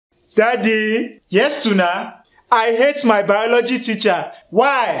Daddy? Yes, Tuna? I hate my biology teacher.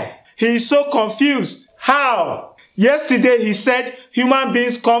 Why? He is so confused. How? Yesterday he said human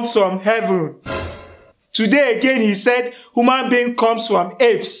beings come from heaven. Today again he said human being comes from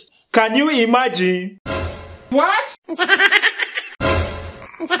apes. Can you imagine? What?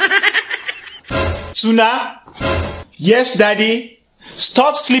 Tuna? Yes, Daddy?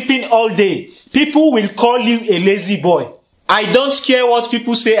 Stop sleeping all day. People will call you a lazy boy. I don't care what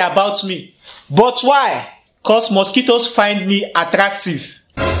people say about me. But why? Cause mosquitoes find me attractive.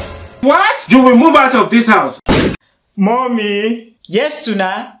 What? You will move out of this house. Mommy? Yes,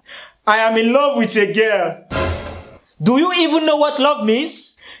 Tuna? I am in love with a girl. Do you even know what love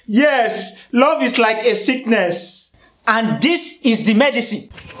means? Yes, love is like a sickness. And this is the medicine.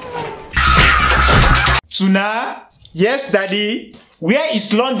 Tuna? Yes, Daddy? Where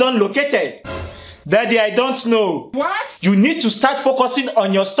is London located? Daddy, I don't know. What? You need to start focusing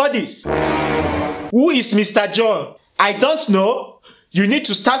on your studies. Who is Mr. John? I don't know. You need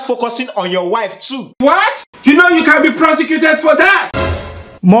to start focusing on your wife too. What? You know you can be prosecuted for that.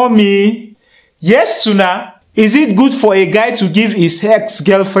 Mommy? Yes, Tuna? Is it good for a guy to give his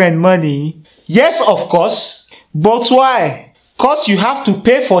ex-girlfriend money? Yes, of course. But why? Cause you have to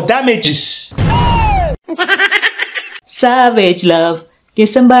pay for damages. Savage love. Get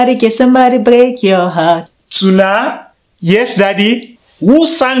somebody break your heart. Tuna? Yes, Daddy? Who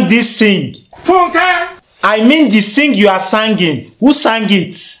sang this sing? Funka! I mean the sing you are singing. Who sang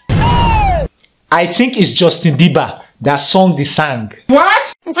it? I think it's Justin Bieber that sung the song.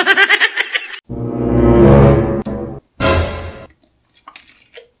 What?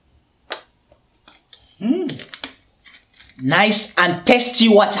 Nice and tasty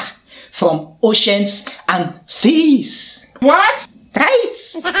water from oceans and seas. What? Right?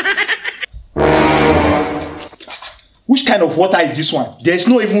 Which kind of water is this one? There's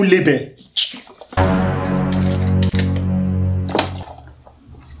no even label.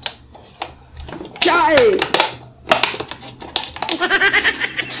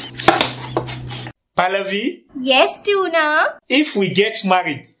 Pallavi? Yes, Tuna. If we get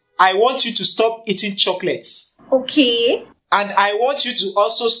married, I want you to stop eating chocolates. Okay. And I want you to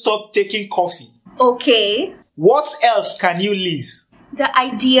also stop taking coffee. Okay. What else can you leave? The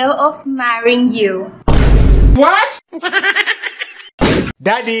idea of marrying you. What?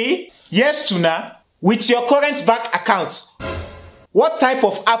 Daddy? Yes, Tuna? With your current bank account, what type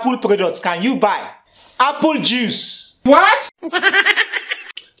of Apple products can you buy? Apple juice. What?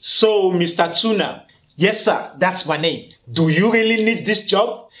 So, Mr. Tuna. Yes, sir, that's my name. Do you really need this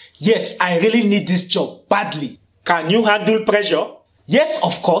job? Yes, I really need this job badly. Can you handle pressure? Yes,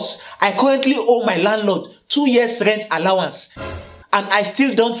 of course. I currently owe my landlord 2 years rent allowance. And I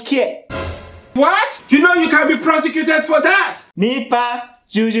still don't care. What? You know you can be prosecuted for that. Nipa,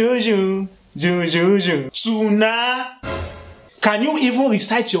 ju. Tuna. Can you even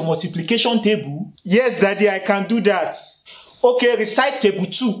recite your multiplication table? Yes, Daddy, I can do that. Okay, recite table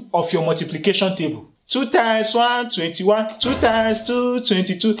 2 of your multiplication table. 2 times 1, 21. 2 times 2,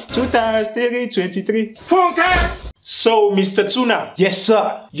 22. 2 times 3, 23. Funka! So, Mr. Tuna. Yes,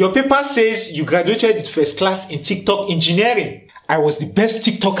 sir. Your paper says you graduated with first class in TikTok engineering. I was the best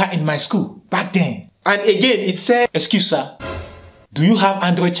TikToker in my school back then. And again, it said, excuse sir, do you have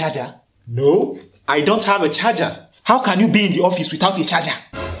Android charger? No, I don't have a charger. How can you be in the office without a charger?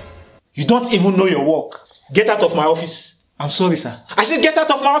 You don't even know your work. Get out of my office. I'm sorry, sir. I said get out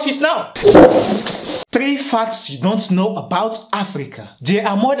of my office now. 3 facts you don't know about Africa. There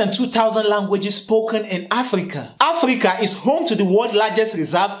are more than 2,000 languages spoken in Africa. Africa is home to the world's largest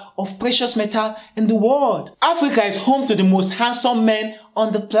reserve of precious metal in the world. Africa is home to the most handsome men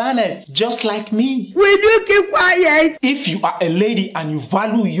on the planet, just like me. Will you keep quiet? If you are a lady and you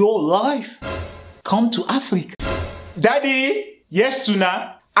value your life, come to Africa. Daddy? Yes,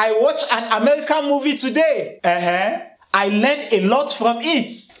 Tuna? I watched an American movie today. I learned a lot from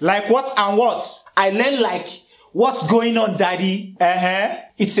it. Like what and what? I learned like, what's going on, Daddy?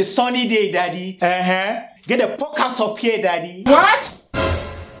 It's a sunny day, Daddy. Get the puck out up here, Daddy. What?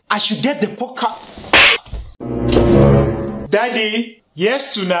 I should get the puck out. Daddy?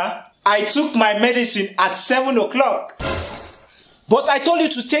 Yes, Tuna? I took my medicine at 7 o'clock. But I told you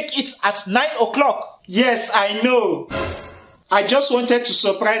to take it at 9 o'clock. Yes, I know. I just wanted to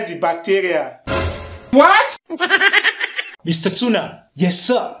surprise the bacteria. What? Mr. Tuna, yes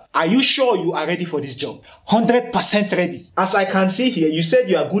sir. Are you sure you are ready for this job? 100% ready. As I can see here, you said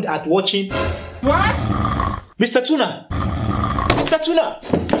you are good at watching. What? Mr. Tuna! Mr. Tuna!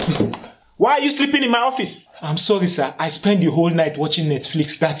 Why are you sleeping in my office? I'm sorry sir, I spent the whole night watching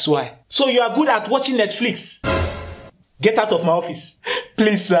Netflix, that's why. So you are good at watching Netflix? Get out of my office.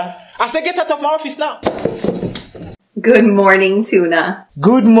 Please sir, I said get out of my office now. Good morning, Tuna.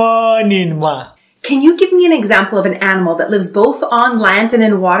 Good morning, ma. Can you give me an example of an animal that lives both on land and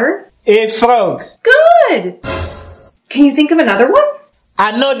in water? A frog. Good! Can you think of another one?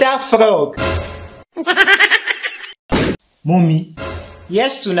 Another frog. Mommy.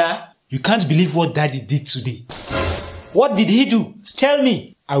 Yes, Tuna. You can't believe what Daddy did today. What did he do? Tell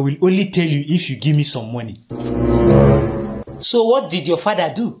me. I will only tell you if you give me some money. So what did your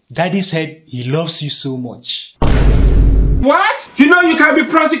father do? Daddy said he loves you so much. What? You know you can be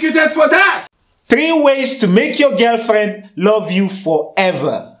prosecuted for that. 3 ways to make your girlfriend love you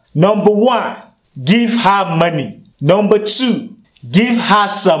forever. Number 1, give her money. Number 2, give her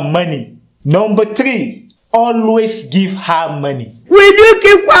some money. Number 3, always give her money. Will you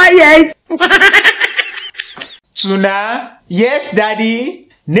keep quiet? Tuna? Yes, Daddy?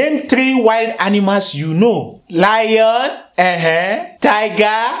 Name 3 wild animals you know. Lion,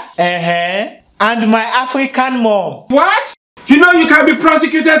 tiger, and my African mom. What? You know you can be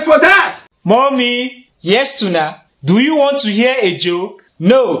prosecuted for that. Mommy? Yes, Tuna? Do you want to hear a joke?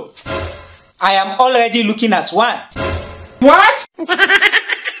 No. I am already looking at one. What?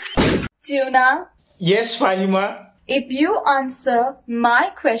 Tuna, Yes, Fahima? if you answer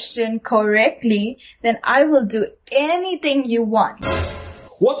my question correctly, then I will do anything you want.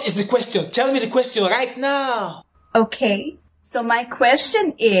 What is the question? Tell me the question right now. Okay, so my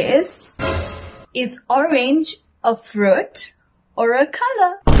question is orange a fruit or a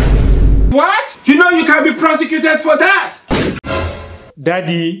color? What? You know you can be prosecuted for that.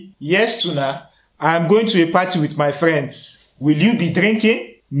 Daddy? Yes, Tuna? I am going to a party with my friends. Will you be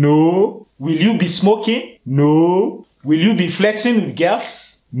drinking? No. Will you be smoking? No. Will you be flirting with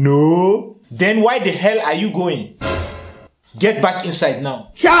girls? No. Then why the hell are you going? Get back inside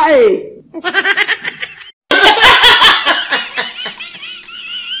now. Shy!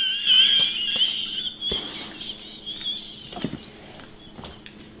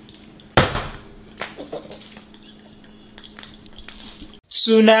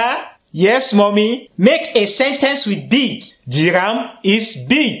 Tuna? Yes, mommy? Make a sentence with big. The ram is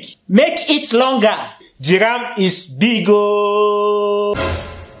big. Make it longer. The ram is big. Oh.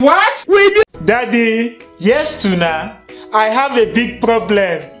 What? Daddy? Yes, Tuna? I have a big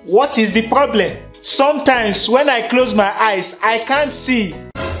problem. What is the problem? Sometimes when I close my eyes, I can't see.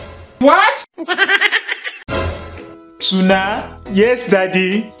 What? Tuna? Yes,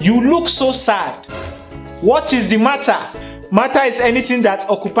 Daddy? You look so sad. What is the matter? Matter is anything that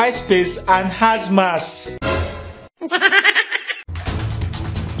occupies space and has mass.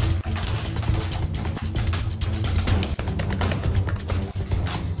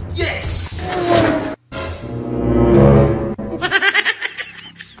 Yes.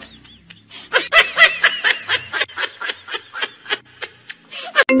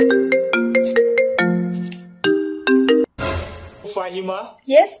 Fahima?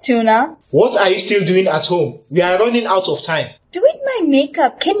 Yes, Tuna. What are you still doing at home? We are running out of time. Doing my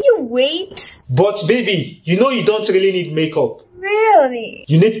makeup. Can you wait? But baby, you know you don't really need makeup. Really?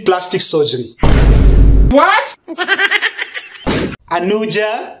 You need plastic surgery. What?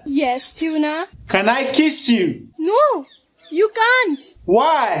 Anuja, Yes, Tuna. can I kiss you? No, you can't.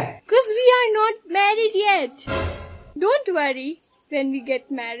 Why? Because we are not married yet. Don't worry. When we get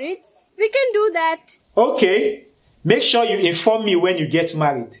married, we can do that. Okay. Make sure you inform me when you get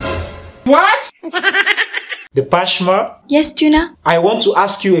married. What? The Pashma, Yes, Tuna. I want to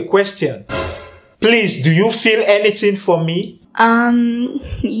ask you a question. Please, do you feel anything for me?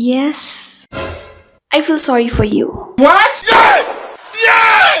 Yes. I feel sorry for you. What?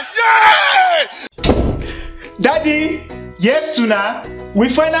 Daddy, yes, Tuna, we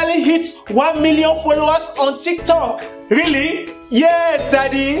finally hit 1 million followers on TikTok. Really? Yes,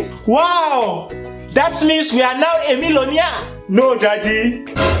 Daddy. Wow. That means we are now a millionaire. No, Daddy.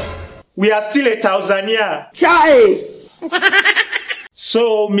 We are still a thousandaire. Shy!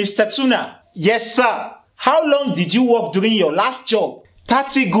 So, Mr. Tuna, yes, sir. How long did you work during your last job?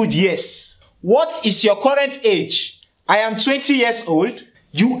 30 good years. What is your current age? I am 20 years old.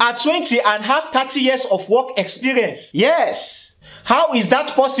 You are 20 and have 30 years of work experience. Yes. How is that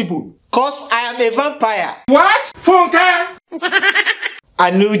possible? Cause I am a vampire. What? Funke?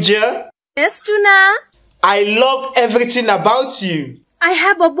 Anuja, Yes, Tuna. I love everything about you. I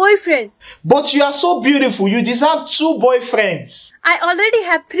have a boyfriend. But you are so beautiful. You deserve 2 boyfriends. I already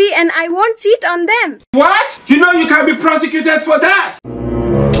have 3 and I won't cheat on them. What? You know you can be prosecuted for that.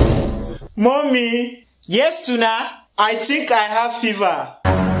 Mommy, yes, Tuna, I think I have fever.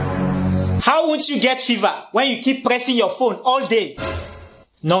 How won't you get fever when you keep pressing your phone all day?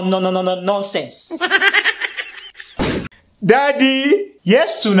 No, nonsense. Daddy?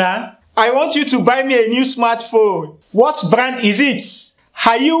 Yes, Tuna? I want you to buy me a new smartphone. What brand is it?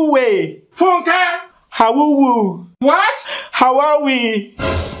 Huawei. Funka! Huawei. What? Huawei.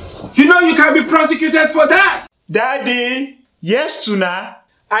 You know you can be prosecuted for that. Daddy? Yes, Tuna?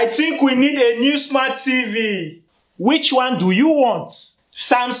 I think we need a new smart TV. Which one do you want?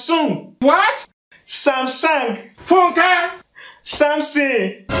 Samsung. What? Samsung. Funka!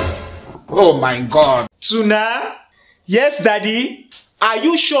 Samsung. Oh my God. Tuna? Yes, Daddy? Are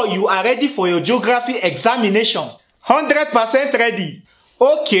you sure you are ready for your geography examination? 100% ready.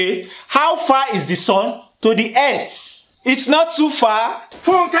 Okay, how far is the sun to the earth? It's not too far.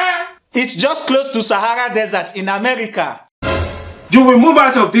 Funka! It's just close to Sahara Desert in America. You will move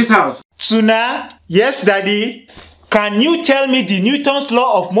out of this house. Tuna? Yes, Daddy? Can you tell me the Newton's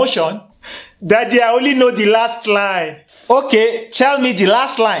law of motion? Daddy, I only know the last line. Okay, tell me the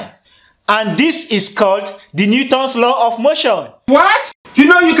last line. And this is called the Newton's law of motion. What? You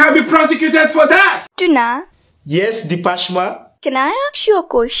know you can be prosecuted for that. Tuna, Yes, Dipashma? can I ask you a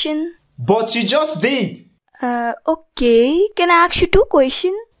question? But you just did. Okay. Can I ask you 2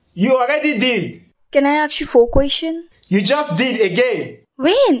 questions? You already did. Can I ask you 4 questions? You just did again.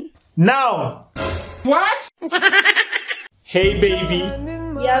 When? Now. What? Hey, baby.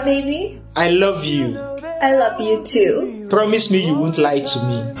 Yeah, baby? I love you. I love you too. Promise me you won't lie to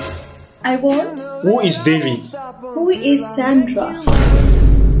me. I won't. Who is David? Who is Sandra?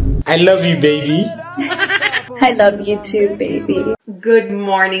 I love you, baby. I love you too, baby. Good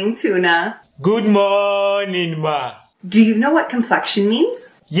morning, Tuna. Good morning, ma. Do you know what complexion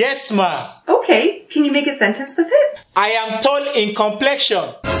means? Yes, ma. Okay, can you make a sentence with it? I am tall in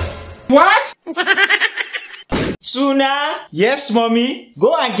complexion. What? Tuna? Yes, mommy?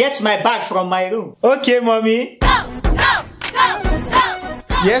 Go and get my bag from my room. Okay, mommy.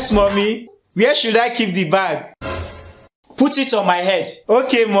 Yes, mommy. Where should I keep the bag? Put it on my head.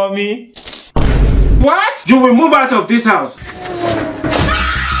 Okay, mommy. What? You will move out of this house.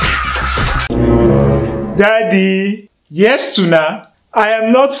 Daddy? Yes, Tuna? I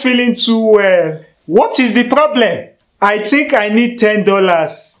am not feeling too well. What is the problem? I think I need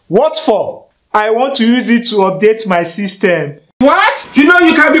 $10. What for? I want to use it to update my system. What? You know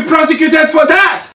you can be prosecuted for that.